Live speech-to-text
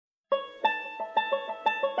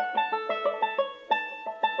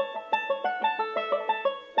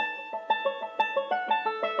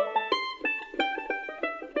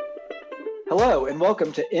Hello, and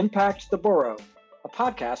welcome to Impact the Borough, a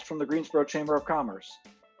podcast from the Greensboro Chamber of Commerce.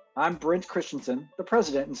 I'm Brent Christensen, the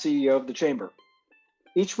President and CEO of the Chamber.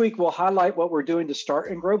 Each week, we'll highlight what we're doing to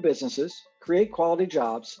start and grow businesses, create quality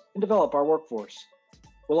jobs, and develop our workforce.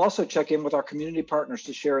 We'll also check in with our community partners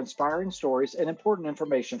to share inspiring stories and important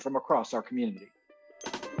information from across our community.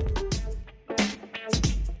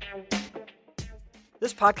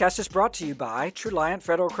 This podcast is brought to you by Trulient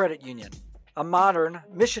Federal Credit Union, a modern,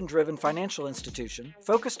 mission-driven financial institution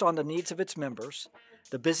focused on the needs of its members,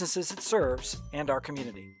 the businesses it serves, and our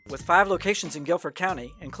community. With 5 locations in Guilford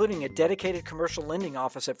County, including a dedicated commercial lending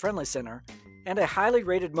office at Friendly Center and a highly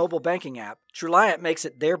rated mobile banking app, Trulient makes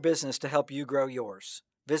it their business to help you grow yours.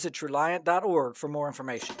 Visit trulient.org for more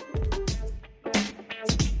information.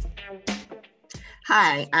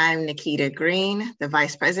 Hi, I'm Nikita Green, the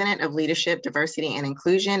Vice President of Leadership, Diversity, and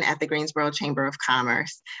Inclusion at the Greensboro Chamber of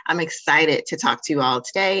Commerce. I'm excited to talk to you all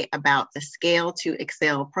today about the Scale to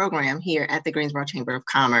Excel program here at the Greensboro Chamber of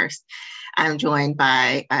Commerce. I'm joined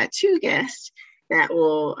by 2 guests that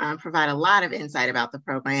will provide a lot of insight about the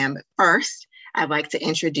program. First, I'd like to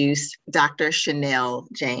introduce Dr. Channelle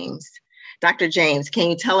James. Dr. James,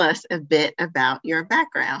 can you tell us a bit about your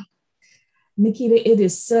background? Nikita, it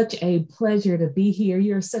is such a pleasure to be here.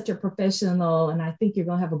 You're such a professional, and I think you're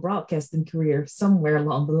going to have a broadcasting career somewhere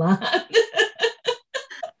along the line.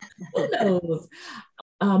 Who knows?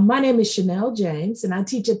 My name is Channelle James, and I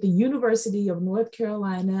teach at the University of North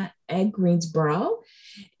Carolina at Greensboro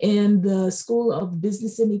in the School of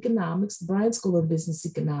Business and Economics, the Bryan School of Business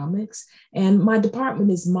Economics. And my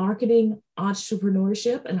department is Marketing,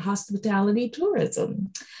 Entrepreneurship, and Hospitality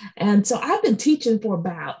Tourism. And so I've been teaching for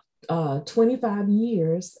about 25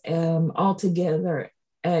 years altogether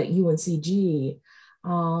at UNCG.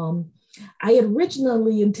 I had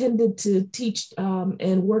originally intended to teach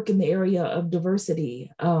and work in the area of diversity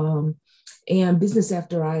and business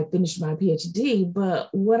after I finished my PhD. But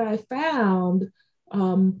what I found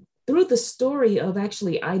through the story of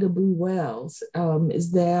actually Ida B. Wells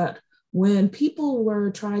is that when people were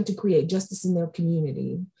trying to create justice in their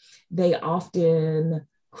community, they often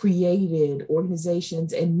created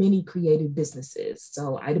organizations and many created businesses.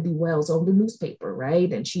 So Ida B. Wells owned a newspaper, right?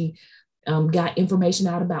 And she got information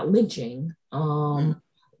out about lynching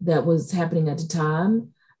that was happening at the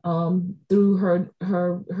time through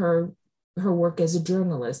her work as a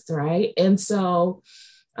journalist, right? And so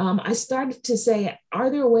I started to say, are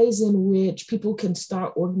there ways in which people can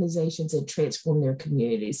start organizations and transform their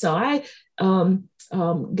community? So I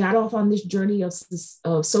got off on this journey of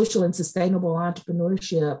social and sustainable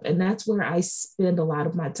entrepreneurship, and that's where I spend a lot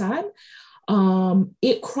of my time.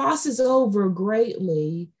 It crosses over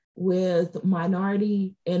greatly with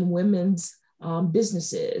minority and women's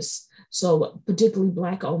businesses, so particularly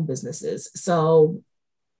Black-owned businesses. So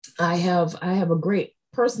I have a great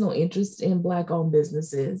personal interest in Black-owned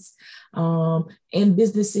businesses and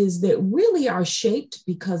businesses that really are shaped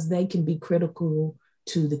because they can be critical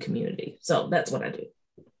to the community. So that's what I do.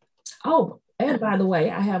 Oh, and by the way,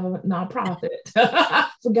 I have a nonprofit.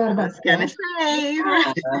 Forgot about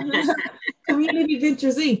that. Community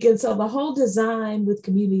Ventures Inc. And so the whole design with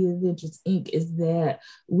Community Ventures Inc. is that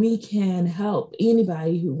we can help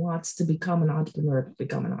anybody who wants to become an entrepreneur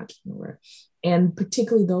become an entrepreneur, and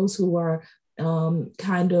particularly those who are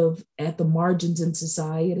kind of at the margins in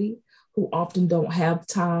society, who often don't have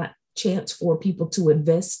chance for people to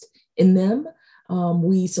invest in them.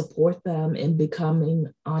 We support them in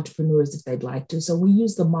becoming entrepreneurs if they'd like to. So we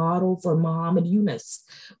use the model for Muhammad Yunus,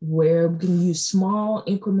 where we can use small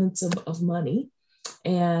increments of money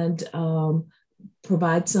and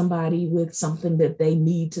provide somebody with something that they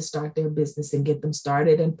need to start their business and get them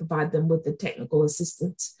started, and provide them with the technical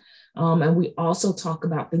assistance. And we also talk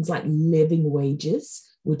about things like living wages,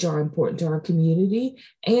 which are important to our community.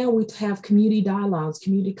 And we have community dialogues,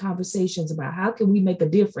 community conversations about how can we make a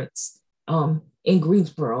difference in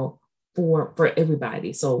Greensboro for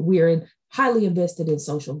everybody. So we're highly invested in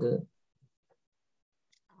social good.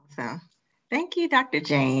 Awesome. Thank you, Dr.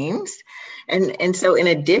 James. And so in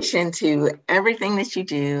addition to everything that you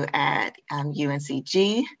do at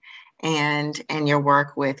UNCG and your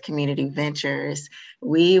work with Community Ventures,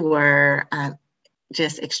 we were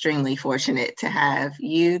just extremely fortunate to have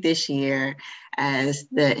you this year as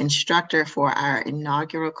the instructor for our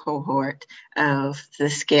inaugural cohort of the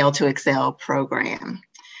Scale to Excel program.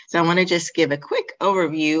 So I want to just give a quick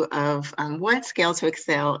overview of what Scale to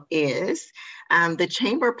Excel is. The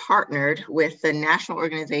Chamber partnered with the national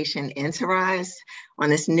organization Enterprise on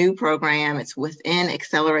this new program. It's within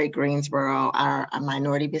Accelerate Greensboro, our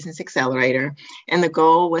minority business accelerator. And the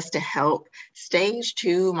goal was to help stage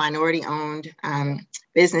 2 minority-owned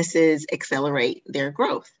businesses accelerate their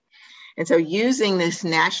growth. And so using this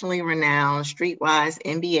nationally renowned streetwise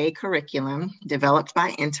MBA curriculum developed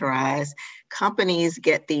by Enterprise, companies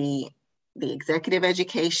get the executive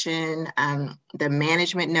education, the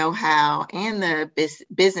management know-how, and the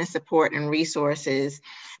business support and resources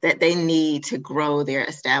that they need to grow their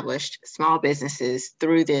established small businesses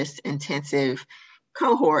through this intensive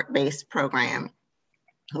cohort-based program.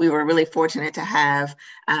 We were really fortunate to have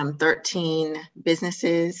 13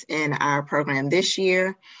 businesses in our program this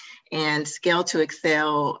year. And Scale to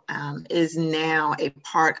Excel is now a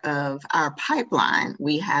part of our pipeline.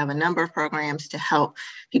 We have a number of programs to help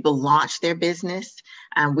people launch their business.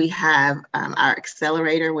 We have our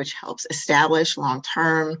accelerator, which helps establish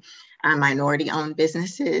long-term minority-owned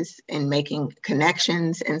businesses in making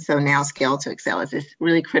connections. And so now Scale to Excel is this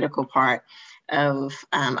really critical part of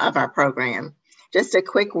our program. Just a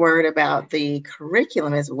quick word about the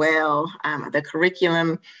curriculum as well. The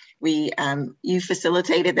curriculum, you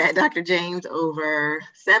facilitated that, Dr. James, over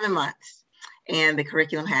 7 months. And the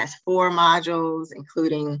curriculum has 4 modules,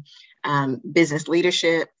 including business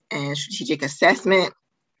leadership and strategic assessment,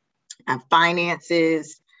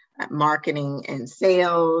 finances, marketing and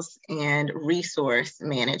sales, and resource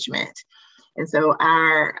management. And so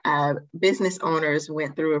our business owners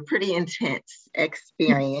went through a pretty intense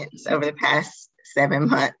experience over the past 7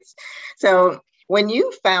 months. So when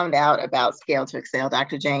you found out about Scale to Excel,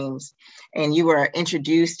 Dr. James, and you were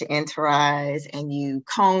introduced to Enterprise and you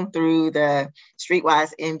combed through the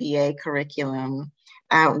Streetwise MBA curriculum,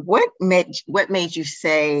 what made you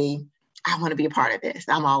say, I want to be a part of this,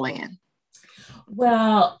 I'm all in?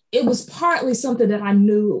 Well, it was partly something that I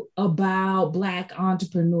knew about Black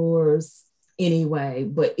entrepreneurs anyway,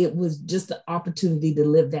 but it was just the opportunity to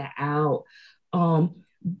live that out.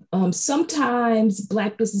 Sometimes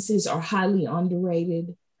Black businesses are highly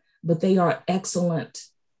underrated, but they are excellent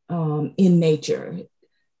in nature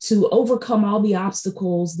to overcome all the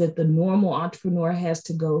obstacles that the normal entrepreneur has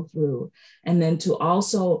to go through, and then to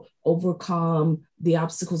also overcome the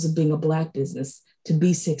obstacles of being a Black business. To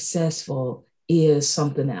be successful is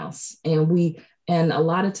something else. And a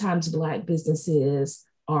lot of times Black businesses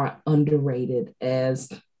are underrated as,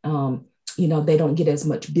 they don't get as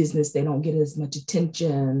much business, they don't get as much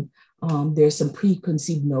attention. There's some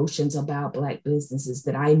preconceived notions about Black businesses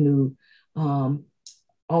that I knew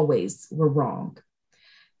always were wrong.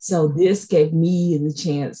 So this gave me the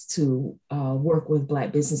chance to work with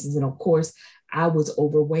Black businesses. And of course, I was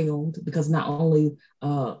overwhelmed because not only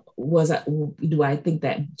do I think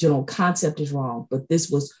that general concept is wrong, but this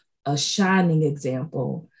was a shining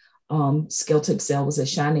example. Scale to Excel was a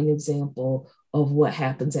shining example of what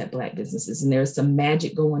happens at Black businesses. And there's some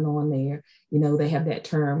magic going on there. They have that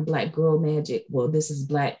term, Black girl magic. Well, this is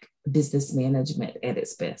Black business management at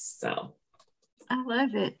its best. So I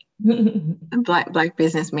love it. Black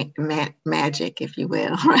business magic, if you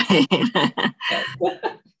will, right?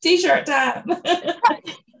 T-shirt time.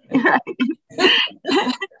 Right.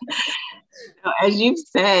 As you've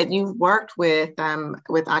said, you've worked with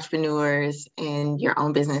entrepreneurs in your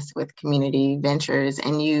own business with community ventures,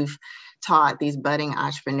 and you've taught these budding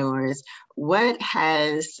entrepreneurs. What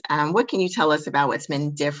can you tell us about what's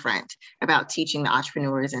been different about teaching the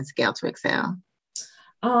entrepreneurs in Scale to Excel?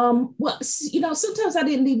 Well, sometimes I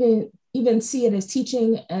didn't even see it as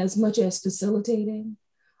teaching as much as facilitating.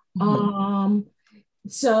 Mm-hmm.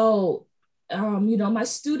 My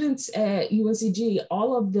students at UNCG,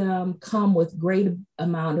 all of them come with a great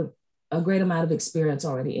amount of experience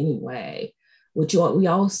already anyway, which we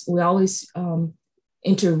always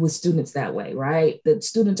enter with students that way, right? The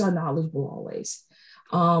students are knowledgeable always.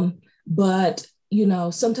 But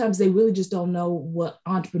sometimes they really just don't know what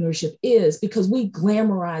entrepreneurship is, because we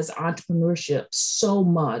glamorize entrepreneurship so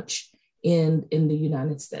much in the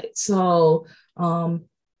United States. So, on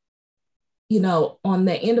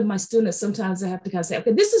the end of my students, sometimes I have to kind of say,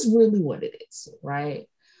 okay, this is really what it is, right?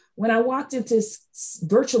 When I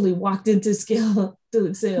virtually walked into Scale to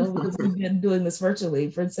Excel, because we've been doing this virtually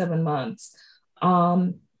for 7 months,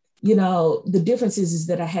 the difference is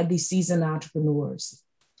that I had these seasoned entrepreneurs.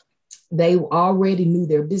 They already knew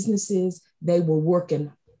their businesses. They were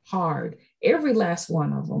working hard. Every last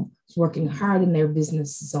one of them was working hard in their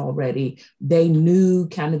businesses already. They knew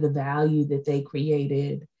kind of the value that they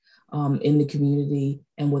created in the community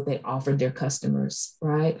and what they offered their customers,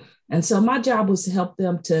 right? And so my job was to help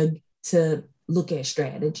them to look at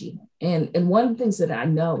strategy. And one of the things that I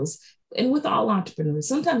know is and with all entrepreneurs,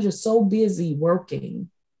 sometimes you're so busy working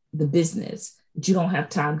the business that you don't have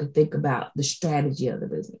time to think about the strategy of the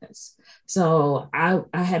business. So I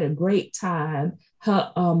had a great time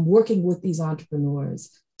working with these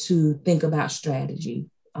entrepreneurs to think about strategy.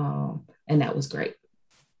 And that was great.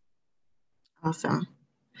 Awesome.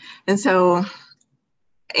 And so,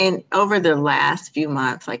 and over the last few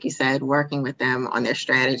months, like you said, working with them on their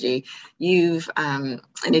strategy, you've, in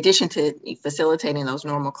addition to facilitating those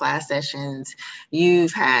normal class sessions,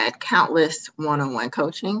 you've had countless one-on-one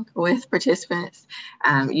coaching with participants.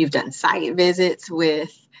 You've done site visits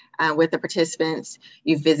with the participants.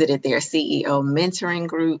 You've visited their CEO mentoring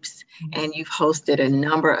groups, and you've hosted a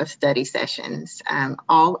number of study sessions,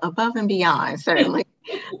 all above and beyond, certainly.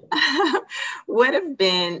 What have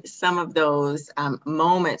been some of those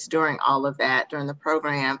moments during all of that, during the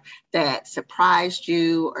program, that surprised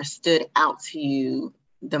you or stood out to you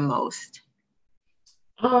the most?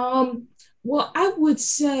 Well, I would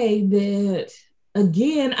say that,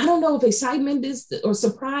 again, I don't know if excitement is or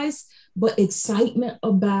surprise, but excitement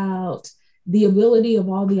about the ability of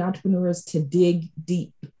all the entrepreneurs to dig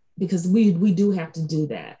deep, because we do have to do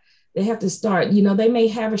that. They have to start, they may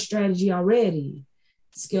have a strategy already.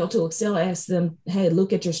 Scale to Excel asks them, hey,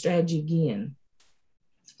 look at your strategy again.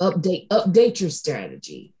 Update your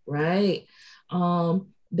strategy, right?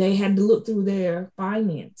 They had to look through their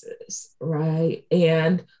finances, right?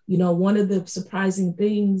 And, one of the surprising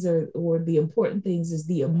things or the important things is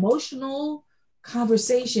the emotional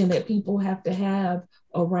conversation that people have to have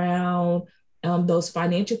around those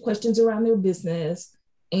financial questions around their business,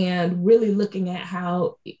 and really looking at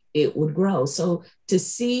how it would grow. So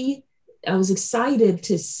I was excited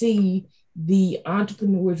to see the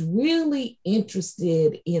entrepreneurs really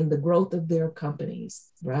interested in the growth of their companies,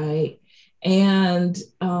 right? And,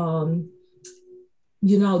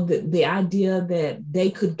 the idea that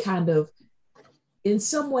they could kind of, in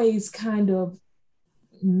some ways, kind of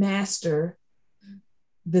master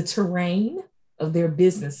the terrain of their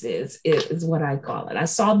businesses is what I call it. I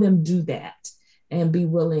saw them do that and be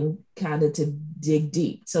willing kind of to dig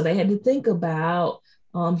deep. So they had to think about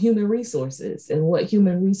human resources and what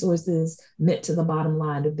human resources meant to the bottom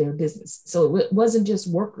line of their business. So it wasn't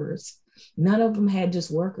just workers. None of them had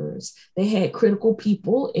just workers. They had critical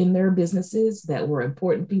people in their businesses that were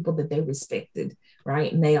important people that they respected,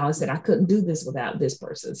 right? And they all said, I couldn't do this without this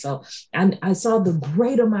person. So I saw the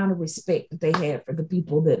great amount of respect that they had for the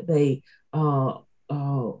people that they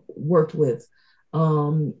worked with.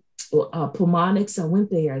 Pulmonx, I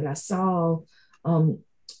went there and I saw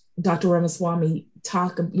Dr. Ramaswamy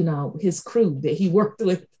talk, his crew that he worked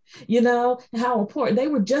with, how important they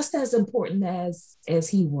were, just as important as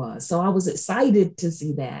he was. So I was excited to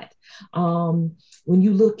see that. When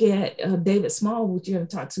you look at David Small, which you're going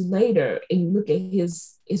to talk to later, and you look at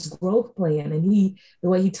his growth plan and the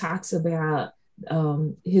way he talks about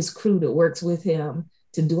his crew that works with him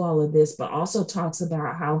to do all of this, but also talks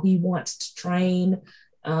about how he wants to train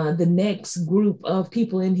the next group of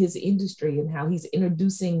people in his industry, and how he's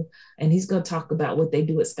introducing, and he's going to talk about what they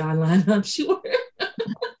do at Skyline, I'm sure,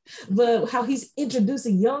 but how he's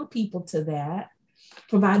introducing young people to that,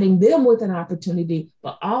 providing them with an opportunity,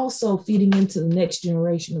 but also feeding into the next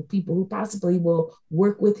generation of people who possibly will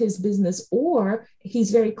work with his business, or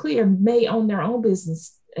he's very clear, may own their own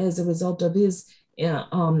business as a result of his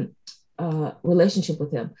relationship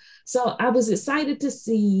with him. So I was excited to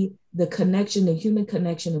see the connection, the human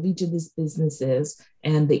connection of each of these businesses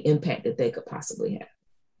and the impact that they could possibly have.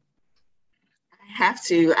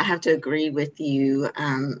 I have to agree with you.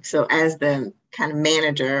 So as the kind of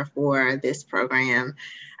manager for this program,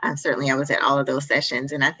 certainly I was at all of those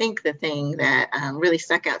sessions. And I think the thing that really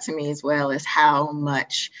stuck out to me as well is how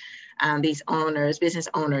much these business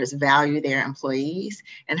owners value their employees,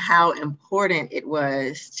 and how important it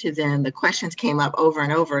was to them. The questions came up over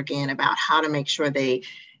and over again about how to make sure they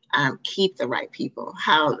keep the right people,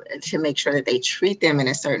 how to make sure that they treat them in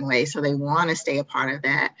a certain way so they want to stay a part of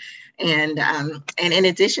that. And in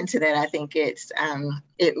addition to that, I think it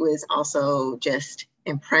was also just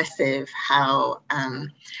impressive how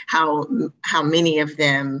many of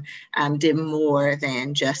them did more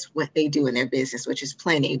than just what they do in their business, which is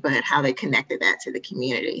plenty, but how they connected that to the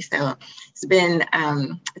community. So it's been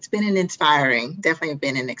definitely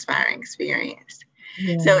been an inspiring experience.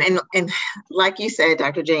 Yeah. So, and like you said,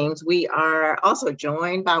 Dr. James, we are also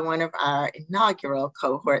joined by one of our inaugural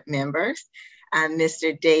cohort members,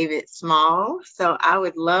 Mr. David Small. So I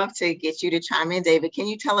would love to get you to chime in. David, can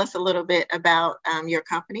you tell us a little bit about your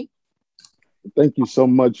company? Thank you so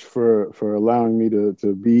much for allowing me to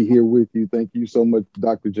be here with you. Thank you so much,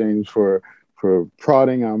 Dr. James, for for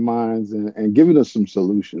prodding our minds and giving us some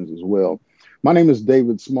solutions as well. My name is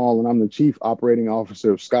David Small, and I'm the Chief Operating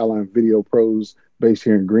Officer of Skyline Video Pros based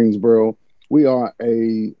here in Greensboro. We are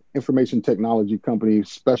a information technology company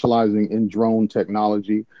specializing in drone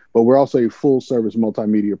technology, but we're also a full-service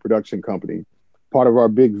multimedia production company. Part of our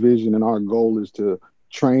big vision and our goal is to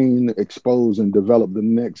train, expose, and develop the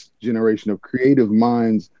next generation of creative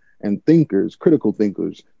minds and thinkers, critical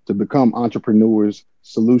thinkers, to become entrepreneurs,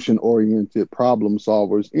 solution-oriented problem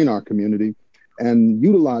solvers in our community, and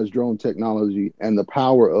utilize drone technology and the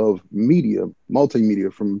power of media,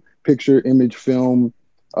 multimedia, from picture, image, film,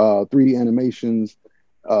 3D animations,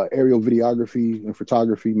 aerial videography and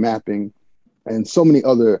photography, mapping, and so many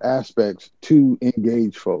other aspects to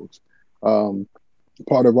engage folks.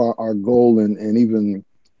 Part of our goal and even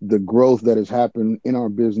the growth that has happened in our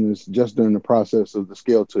business just during the process of the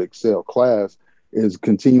Scale to Excel class is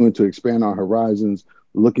continuing to expand our horizons,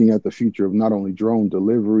 looking at the future of not only drone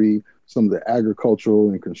delivery, some of the agricultural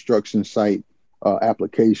and construction site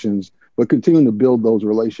applications, but continuing to build those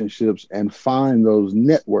relationships and find those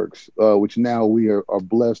networks, which now we are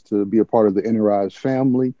blessed to be a part of the Enterprise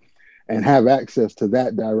family and have access to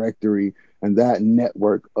that directory and that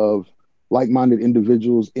network of like-minded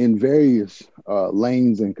individuals in various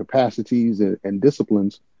lanes and capacities and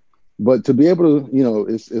disciplines. But to be able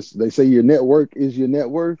to, they say your network is your net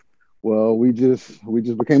worth. Well, we just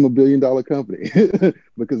became $1 billion company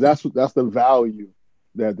because that's the value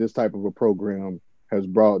that this type of a program has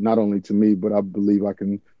brought, not only to me, but I believe I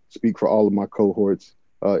can speak for all of my cohorts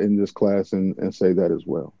in this class and say that as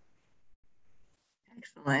well.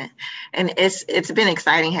 Excellent. And it's been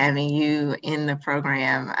exciting having you in the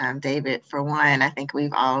program, David. For one, I think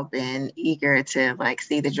we've all been eager to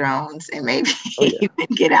see the drones and maybe even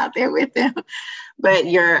get out there with them. But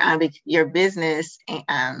your business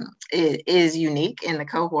is unique in the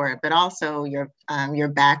cohort, but also your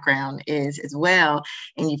background is as well.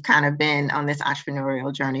 And you've kind of been on this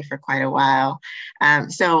entrepreneurial journey for quite a while.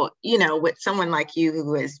 So, with someone like you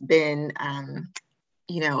who has been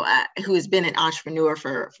who has been an entrepreneur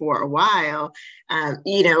for a while,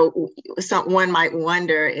 one might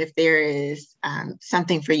wonder if there is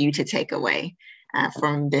something for you to take away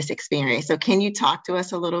from this experience. So can you talk to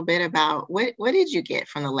us a little bit about what did you get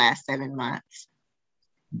from the last 7 months?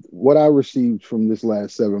 What I received from this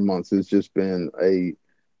last 7 months has just been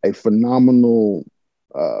a phenomenal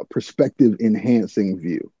perspective enhancing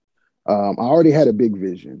view. I already had a big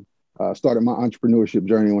vision. Started my entrepreneurship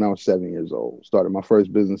journey when I was 7 years old. Started my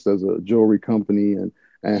first business as a jewelry company and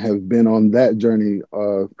have been on that journey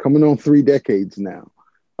coming on 3 decades now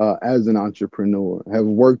as an entrepreneur. Have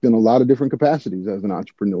worked in a lot of different capacities as an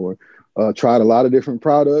entrepreneur. Tried a lot of different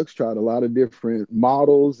products, tried a lot of different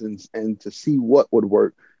models and to see what would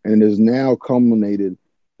work. And it is now culminated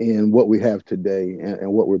in what we have today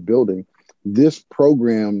and what we're building. This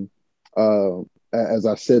program, as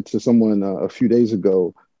I said to someone a few days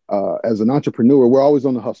ago, as an entrepreneur, we're always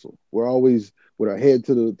on the hustle. We're always with our head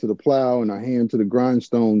to the plow and our hand to the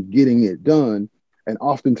grindstone, getting it done. And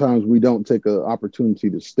oftentimes we don't take an opportunity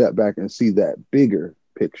to step back and see that bigger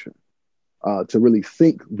picture, to really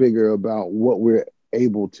think bigger about what we're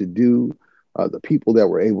able to do, the people that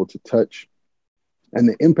we're able to touch, and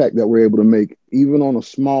the impact that we're able to make, even on a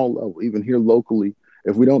small level, even here locally.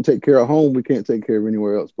 If we don't take care of home, we can't take care of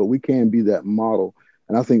anywhere else, but we can be that model.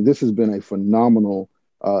 And I think this has been a phenomenal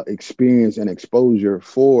experience and exposure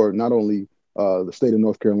for not only the state of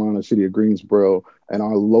North Carolina, city of Greensboro, and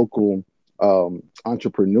our local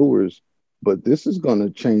entrepreneurs, but this is going to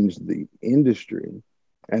change the industry.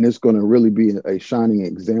 And it's going to really be a shining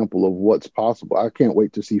example of what's possible. I can't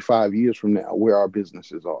wait to see 5 years from now where our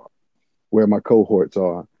businesses are, where my cohorts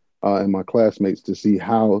are, and my classmates, to see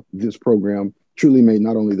how this program truly made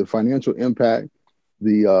not only the financial impact,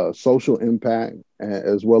 the social impact,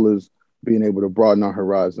 as well as being able to broaden our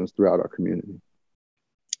horizons throughout our community.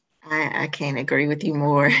 I can't agree with you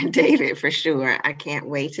more, David, for sure. I can't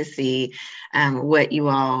wait to see what you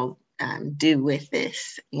all do with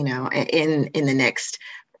this, in the next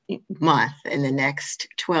month, in the next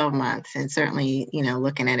 12 months, and certainly,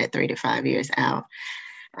 looking at it 3 to 5 years out.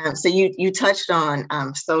 So you touched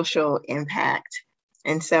on social impact.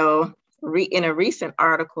 And so in a recent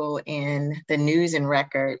article in the News and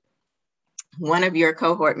Record, one of your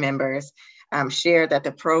cohort members shared that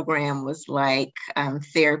the program was like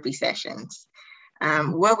therapy sessions.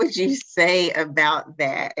 What would you say about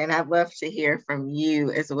that? And I'd love to hear from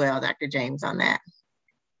you as well, Dr. James, on that.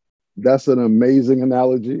 That's an amazing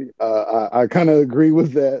analogy. I kind of agree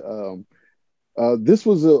with that. This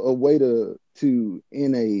was a way to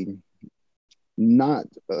in a not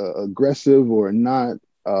aggressive or not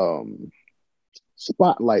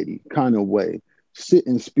spotlighty kind of way, sit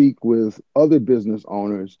and speak with other business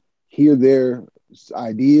owners, hear their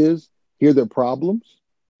ideas, hear their problems,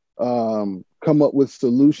 come up with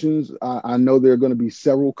solutions. I know there are going to be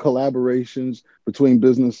several collaborations between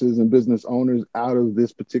businesses and business owners out of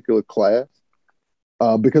this particular class,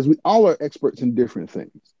 because we all are experts in different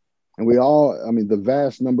things. And we all, I mean, the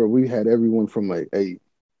vast number, we had everyone from a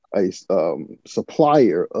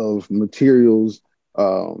supplier of materials.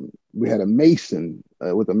 We had a mason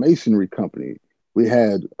with a masonry company. We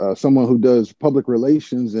had someone who does public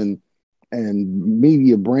relations and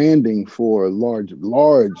media branding for large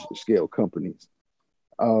scale companies.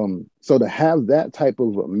 So to have that type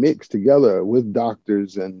of a mix together with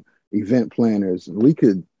doctors and event planners, we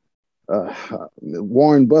could,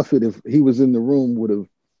 Warren Buffett, if he was in the room, would have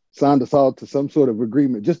signed us all to some sort of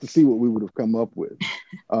agreement just to see what we would have come up with.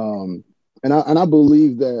 And I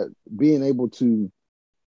believe that being able to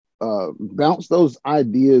bounce those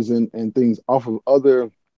ideas and things off of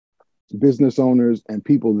other business owners and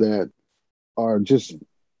people that are just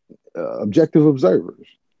objective observers,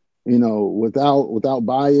 you know, without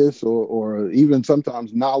bias or even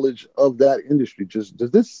sometimes knowledge of that industry. Just,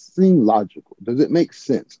 does this seem logical? Does it make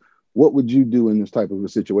sense? What would you do in this type of a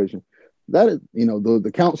situation? That is, you know,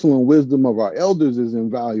 the counsel and wisdom of our elders is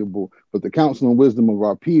invaluable, but the counsel and wisdom of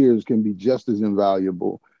our peers can be just as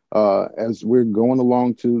invaluable as we're going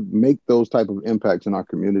along to make those type of impacts in our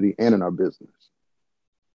community and in our business.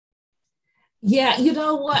 Yeah, you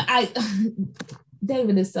know what?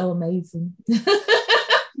 David is so amazing.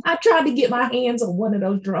 I tried to get my hands on one of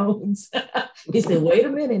those drones. He said, wait a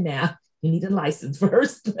minute now, you need a license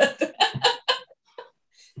first.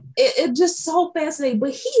 It just so fascinating,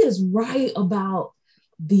 but he is right about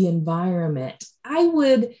the environment. I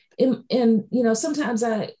would, and you know, sometimes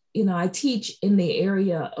I teach in the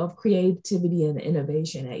area of creativity and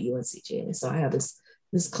innovation at UNCG. So I have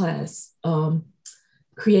this class,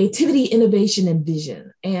 creativity, innovation, and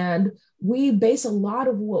vision. And we base a lot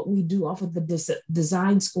of what we do off of the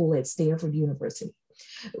design school at Stanford University,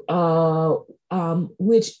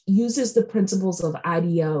 which uses the principles of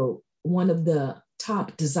IDEO, one of the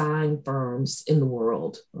top design firms in the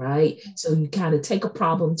world, right? So you kind of take a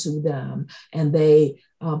problem to them, and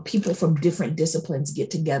people from different disciplines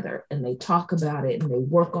get together and they talk about it and they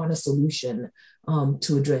work on a solution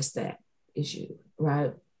to address that issue,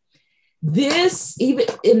 right? This even,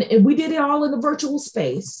 and we did it all in the virtual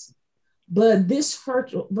space, but this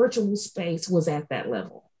virtual space was at that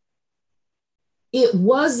level. It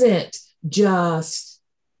wasn't just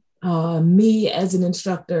me as an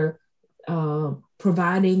instructor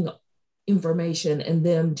providing information and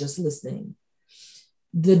them just listening.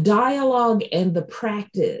 The dialogue and the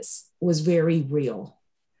practice was very real.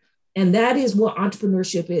 And that is what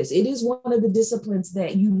entrepreneurship is. It is one of the disciplines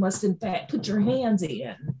that you must, in fact, put your hands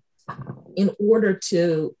in order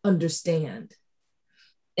to understand.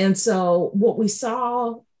 And so what we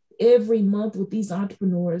saw every month with these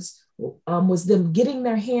entrepreneurs was them getting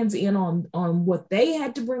their hands in on what they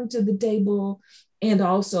had to bring to the table, and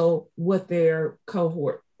also what their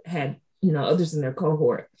cohort had, you know, others in their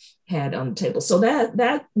cohort had on the table. So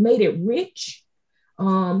that made it rich.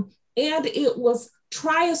 And it was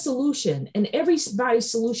try a solution, and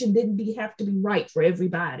everybody's solution didn't have to be right for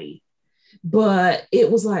everybody. But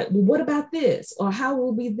it was like, well, what about this? Or how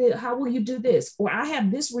will you do this? Or I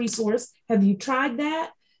have this resource. Have you tried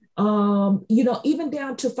that? You know, even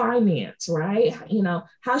down to finance, right? You know,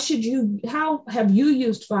 how have you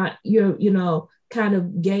used kind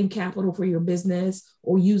of gain capital for your business,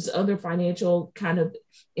 or use other financial kind of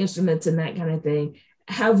instruments and that kind of thing?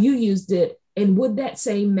 How have you used it? And would that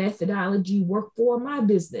same methodology work for my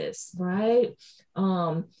business, right?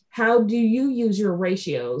 How do you use your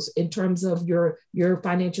ratios in terms of your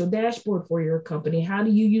financial dashboard for your company? How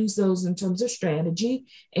do you use those in terms of strategy?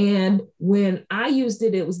 And when I used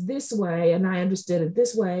it, it was this way, and I understood it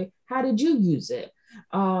this way. How did you use it?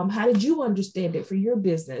 How did you understand it for your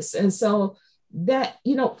business? And so that,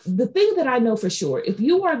 you know, the thing that I know for sure, if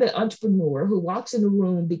you are the entrepreneur who walks in the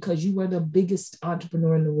room because you are the biggest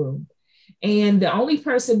entrepreneur in the room, and the only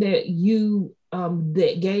person that you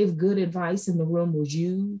that gave good advice in the room was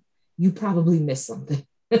you probably missed something.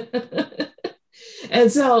 And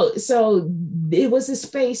so it was a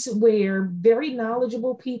space where very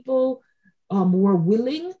knowledgeable people were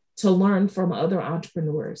willing to learn from other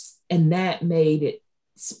entrepreneurs, and that made it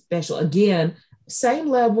special. Again, same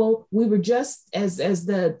level. We were just as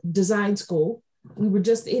the design school. We were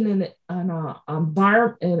just in an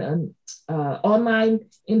online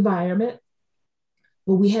environment,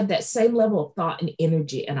 but we had that same level of thought and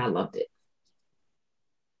energy, and I loved it.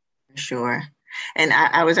 Sure. And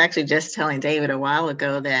I was actually just telling David a while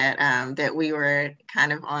ago that that we were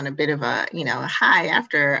kind of on a bit of a a high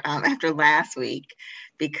after after last week,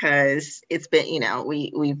 because it's been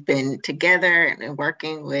we've been together and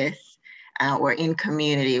working with or in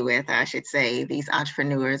community with, I should say, these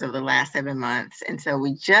entrepreneurs over the last 7 months. And so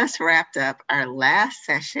we just wrapped up our last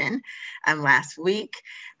session last week,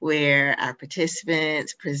 where our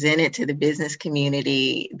participants presented to the business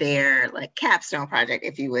community their like capstone project,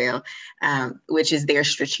 if you will, which is their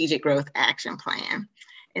strategic growth action plan.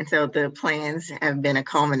 And so the plans have been a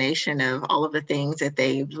culmination of all of the things that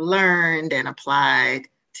they've learned and applied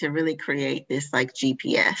to really create this like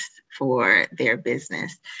GPS for their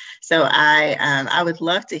business. So I would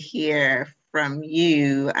love to hear from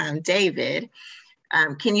you, David.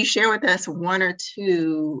 Can you share with us one or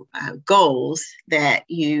two goals that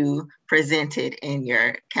you presented in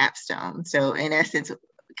your capstone? So in essence,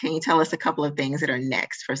 can you tell us a couple of things that are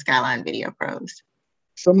next for Skyline Video Pros?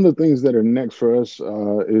 Some of the things that are next for us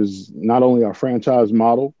is not only our franchise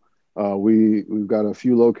model. We've got a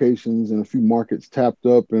few locations and a few markets tapped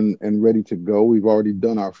up and ready to go. We've already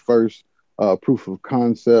done our first proof of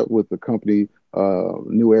concept with the company,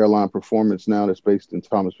 New Airline Performance now, that's based in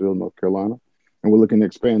Thomasville, North Carolina. And we're looking to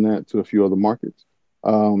expand that to a few other markets.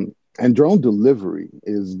 And drone delivery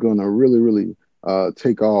is going to really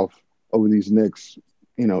take off over these next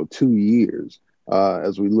 2 years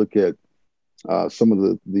as we look at some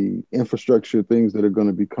of the infrastructure things that are going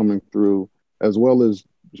to be coming through, as well as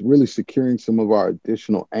really securing some of our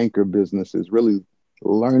additional anchor businesses, really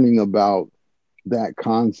learning about that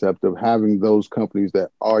concept of having those companies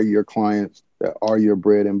that are your clients, that are your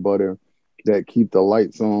bread and butter, that keep the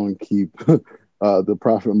lights on, keep the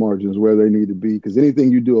profit margins where they need to be. Because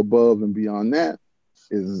anything you do above and beyond that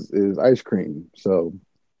is ice cream. So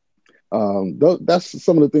that's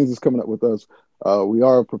some of the things that's coming up with us. We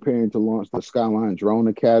are preparing to launch the Skyline Drone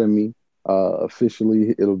Academy.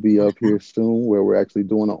 Officially, it'll be up here soon, where we're actually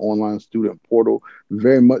doing an online student portal,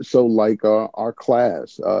 very much so like our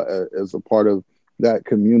class, as a part of that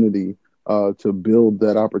community, to build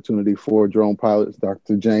that opportunity for drone pilots.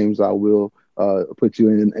 Dr. James, I will put you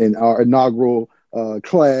in our inaugural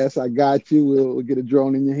class. I got you. We'll get a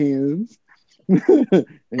drone in your hands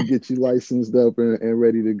and get you licensed up and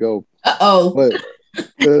ready to go. But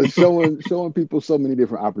showing people so many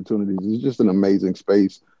different opportunities. It's just an amazing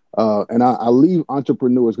space. And I leave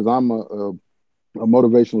entrepreneurs, because I'm a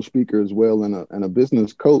motivational speaker as well, and a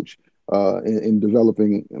business coach in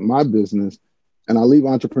developing my business. And I leave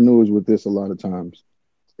entrepreneurs with this a lot of times.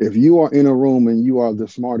 If you are in a room and you are the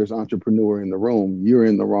smartest entrepreneur in the room, you're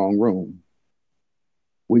in the wrong room.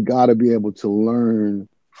 We got to be able to learn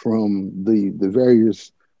from the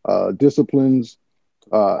various disciplines.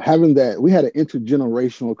 Having that, we had an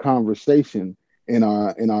intergenerational conversation in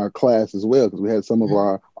our class as well, because we had some of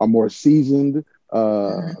our more seasoned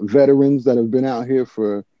veterans that have been out here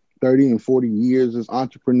for 30 and 40 years as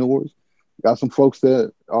entrepreneurs. Got some folks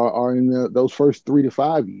that are in those first 3 to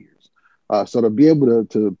 5 years. So to be able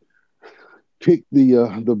to pick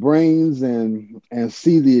the brains and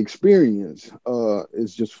see the experience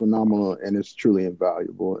is just phenomenal, and it's truly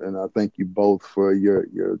invaluable. And I thank you both for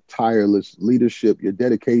your tireless leadership, your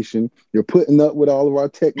dedication, your putting up with all of our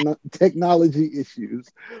technology issues,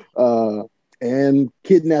 and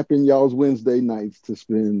kidnapping y'all's Wednesday nights to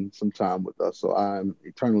spend some time with us. So I'm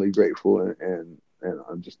eternally grateful, and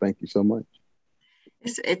I just thank you so much.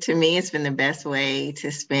 To me, it's been the best way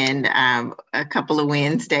to spend a couple of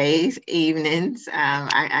Wednesdays evenings.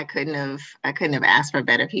 I couldn't have asked for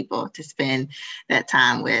better people to spend that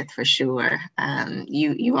time with, for sure.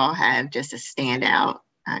 You all have just a standout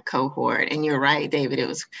cohort, and you're right, David.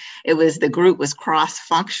 The group was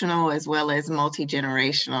cross-functional as well as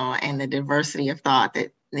multi-generational, and the diversity of thought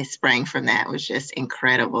that sprang from that was just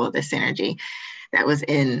incredible. The synergy that was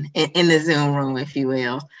in the Zoom room, if you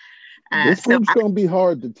will. This group's going to be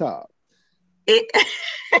hard to top.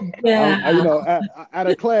 Yeah. Out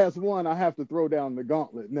of class one, I have to throw down the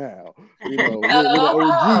gauntlet now. We're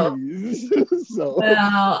the OGs. So.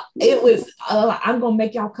 Well, it was. I'm gonna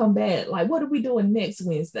make y'all come back. Like, what are we doing next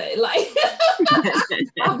Wednesday? Like,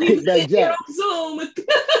 I'll be here on Zoom.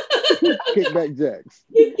 Kickback Jacks.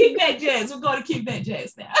 Kickback Jacks. We're going to Kickback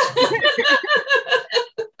Jacks now.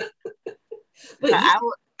 But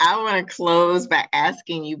I want to close by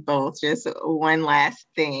asking you both just one last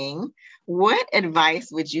thing. What advice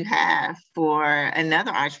would you have for another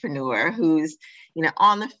entrepreneur who's,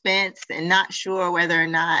 on the fence and not sure whether or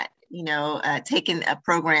not, taking a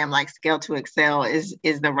program like Scale to Excel is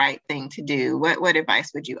the right thing to do? What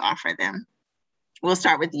advice would you offer them? We'll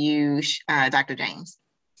start with you, Dr. James.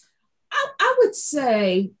 I would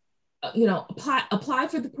say apply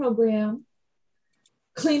for the program,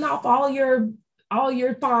 clean off all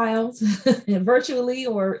your files virtually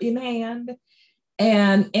or in hand,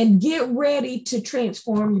 and get ready to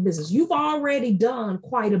transform your business. You've already done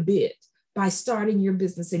quite a bit by starting your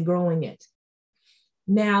business and growing it.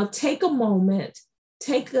 Now take a moment,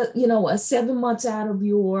 take 7 months out of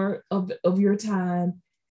your time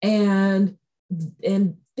and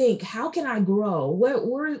think, how can I grow?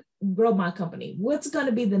 Where grow my company? What's going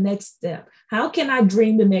to be the next step? How can I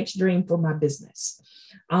dream the next dream for my business?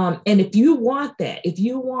 And if you want that, if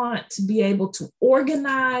you want to be able to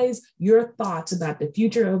organize your thoughts about the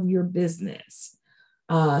future of your business,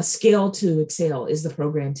 Scale to Excel is the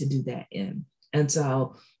program to do that in. And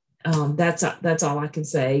so that's all I can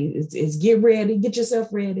say is get ready, get yourself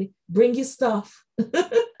ready, bring your stuff,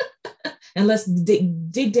 and let's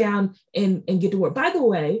dig down and get to work. By the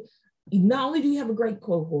way, not only do you have a great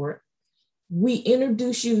cohort, we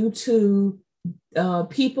introduce you to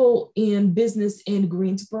people in business in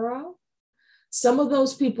Greensboro. Some of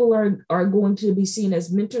those people are going to be seen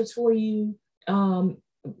as mentors for you.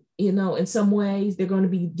 In some ways, they're going to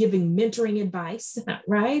be giving mentoring advice,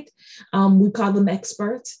 right? We call them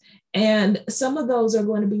experts. And some of those are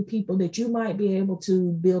going to be people that you might be able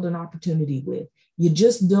to build an opportunity with. You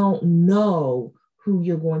just don't know who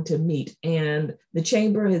you're going to meet. And the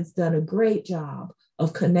Chamber has done a great job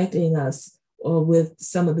of connecting us with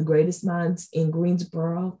some of the greatest minds in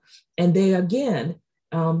Greensboro. And they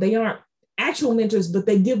aren't actual mentors, but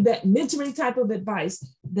they give that mentoring type of advice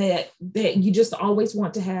that you just always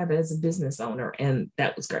want to have as a business owner. And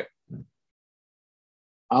that was great.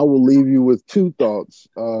 I will leave you with two thoughts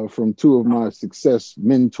from two of my success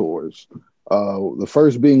mentors. The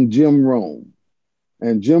first being Jim Rome.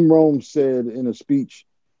 And Jim Rome said in a speech,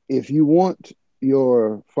 if you want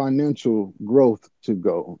your financial growth to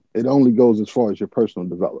go, it only goes as far as your personal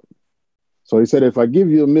development. So he said, if I give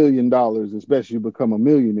you $1 million, it's best you become a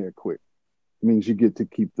millionaire quick. It means you get to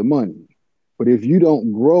keep the money. But if you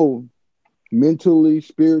don't grow mentally,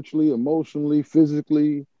 spiritually, emotionally,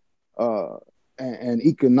 physically, and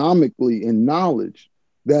economically in knowledge,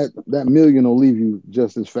 that million will leave you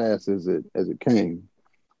just as fast as it came.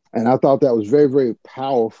 And I thought that was very, very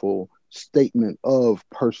powerful statement of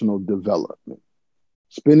personal development.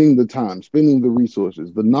 Spending the time, spending the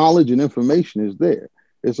resources, the knowledge and information is there.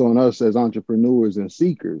 It's on us as entrepreneurs and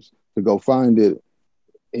seekers to go find it,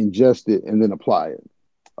 ingest it, and then apply it.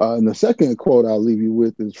 And the second quote I'll leave you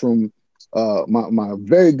with is from my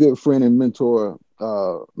very good friend and mentor,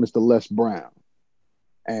 Mr. Les Brown.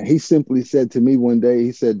 And he simply said to me one day,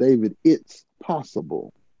 he said, David, it's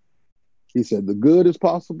possible. He said, the good is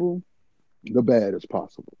possible, the bad is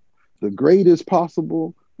possible. The great is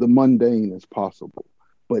possible, the mundane is possible.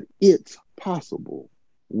 But it's possible.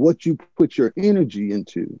 What you put your energy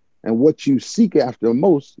into and what you seek after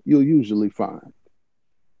most, you'll usually find.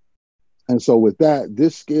 And so with that,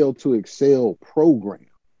 this Scale to Excel program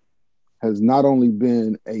has not only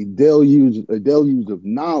been a deluge of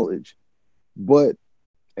knowledge, but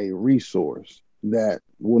a resource that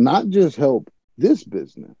will not just help this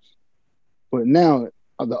business, but now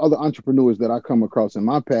the other entrepreneurs that I come across in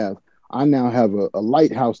my path, I now have a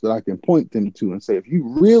lighthouse that I can point them to and say, if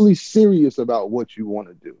you're really serious about what you want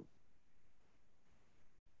to do,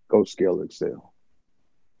 go Scale Excel.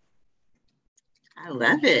 I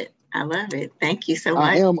love it. I love it. Thank you so much.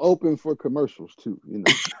 I am open for commercials too,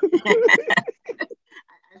 I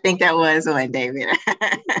think that was one, David.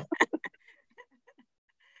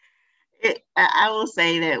 I will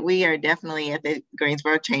say that we are definitely at the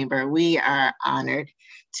Greensboro Chamber. We are honored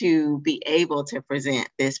to be able to present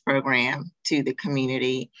this program to the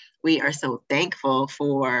community. We are so thankful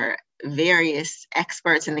for various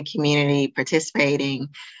experts in the community participating.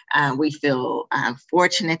 We feel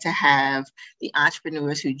fortunate to have the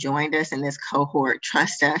entrepreneurs who joined us in this cohort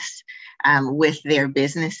trust us with their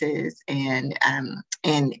businesses and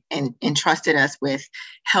entrusted us with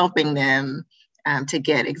helping them to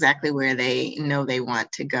get exactly where they know they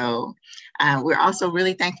want to go. We're also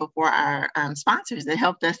really thankful for our sponsors that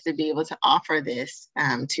helped us to be able to offer this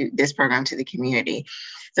program to the community.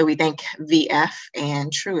 So we thank VF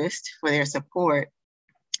and Truist for their support.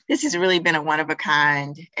 This has really been a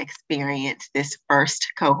one-of-a-kind experience, this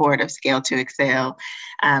first cohort of Scale to Excel.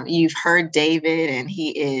 You've heard David, and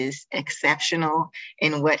he is exceptional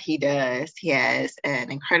in what he does. He has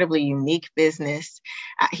an incredibly unique business.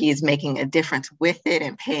 He is making a difference with it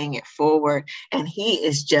and paying it forward. And he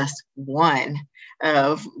is just one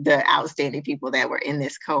of the outstanding people that were in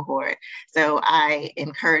this cohort. So I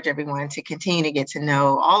encourage everyone to continue to get to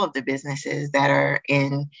know all of the businesses that are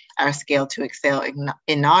in our Scale to Excel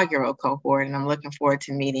inaugural cohort. And I'm looking forward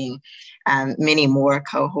to meeting many more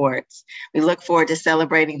cohorts. We look forward to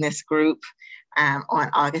celebrating this group on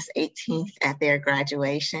August 18th at their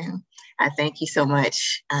graduation. I thank you so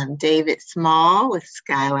much, David Small with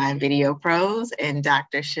Skyline Video Pros and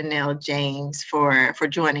Dr. Channelle James for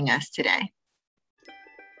joining us today.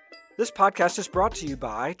 This podcast is brought to you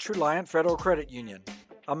by Treliant Federal Credit Union,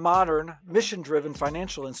 a modern, mission-driven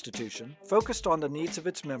financial institution focused on the needs of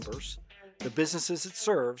its members, the businesses it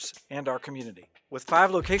serves, and our community. With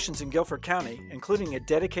 5 locations in Guilford County, including a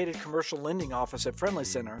dedicated commercial lending office at Friendly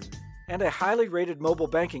Center, and a highly rated mobile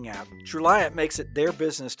banking app, Treliant makes it their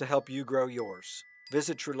business to help you grow yours.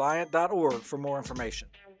 Visit Treliant.org for more information.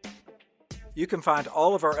 You can find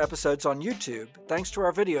all of our episodes on YouTube thanks to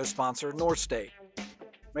our video sponsor, North State.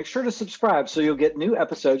 Make sure to subscribe so you'll get new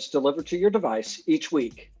episodes delivered to your device each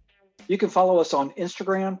week. You can follow us on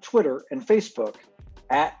Instagram, Twitter, and Facebook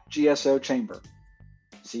at GSO Chamber.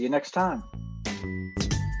 See you next time.